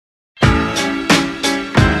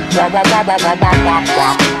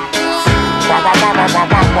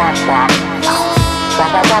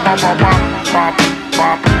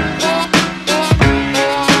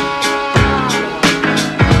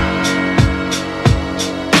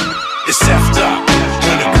It's effed up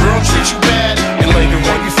when a girl treats you bad and later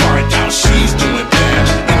on you find out she's doing bad.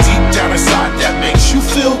 And deep down inside that makes you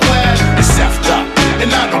feel glad. It's effed up,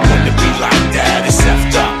 and I don't want to be like that. It's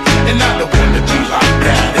effed up, and I don't want to be like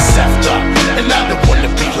that. It's effed up, and I don't want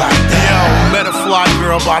to be like that. Yo, met a fly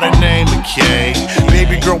girl by the name of Kay.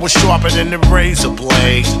 Baby girl was sharper than the razor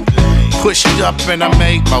blade. Pushed up and I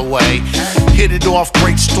made my way. Hit it off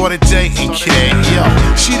great, started dating K. Yo,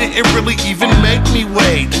 she didn't really even make me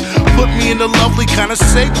wait. Put me in a lovely kind of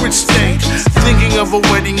sacred state. Thinking of a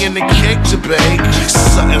wedding and a cake to bake.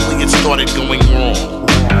 Suddenly it started going wrong.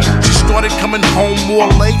 She started coming home more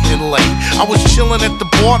late and late. I was chilling at the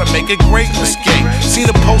bar to make a great escape. Seen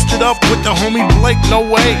her posted up with the homie Blake, no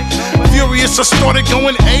way. Furious, I started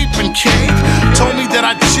going ape and cake. Told me that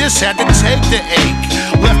I just had to take the ache.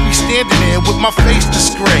 Left me standing there with my face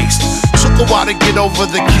disgraced. Took a while to get over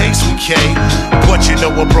the case with K. But you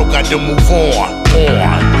know what broke, I had to move on.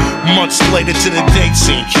 Months later to the date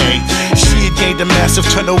scene, K. She had gained a massive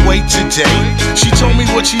ton of weight today. She told me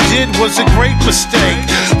what she did was a great mistake.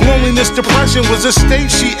 Loneliness, depression was a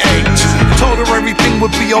state she ate. Told her everything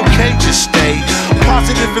would be okay, just stay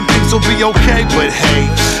positive and things will be okay, but hey.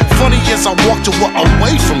 Funny as I walked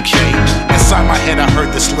away from K, inside my head I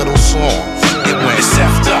heard this little song. It went, it's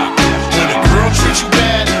effed up when a girl treats you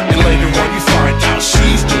bad and later on you find out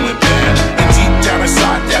she's doing bad. And deep down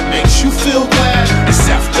inside that makes you feel glad. It's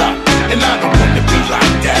effed up, and I don't want to be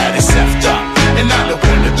like that. It's effed up, and I don't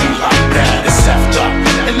want to be like that. It's effed up,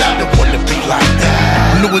 and I don't want to be like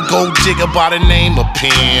that. Knew a gold digger by the name of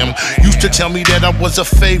Pam. Used to tell me that I was a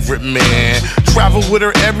favorite man. Traveled with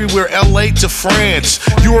her everywhere, LA to France,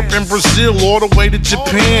 Europe and Brazil, all the way to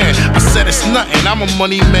Japan. I said it's nothing, I'm a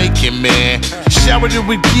money making man. Showered her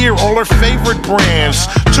with gear, all her favorite brands.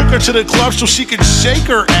 Took her to the club so she could shake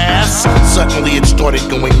her ass. Suddenly it started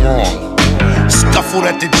going wrong. Scuffled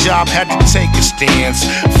at the job, had to take a stance.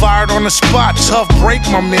 Fired on the spot, tough break,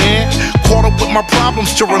 my man. Caught up with my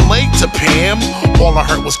problems to relate to Pam. All I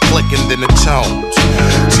heard was clicking, then the tones.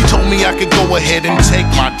 She told me I could go ahead and take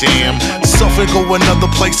my damn self and go another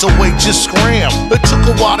place away, just scram. It took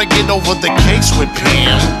a while to get over the case with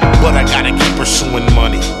Pam, but I gotta keep pursuing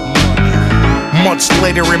money. Months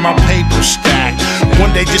later in my paper stack, one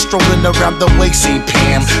day just strolling around the way, seen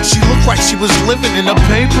Pam. She looked like she was living in a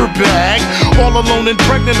paper bag. All alone and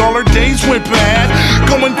pregnant, all her days went bad.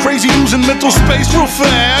 Going crazy, losing mental space real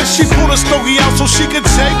fast. She pulled a stogie out so she could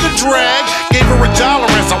take a drag. Gave her $1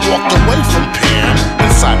 as I walked away from Pam.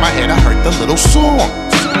 Inside my head I heard the little song.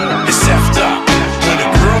 It's effed up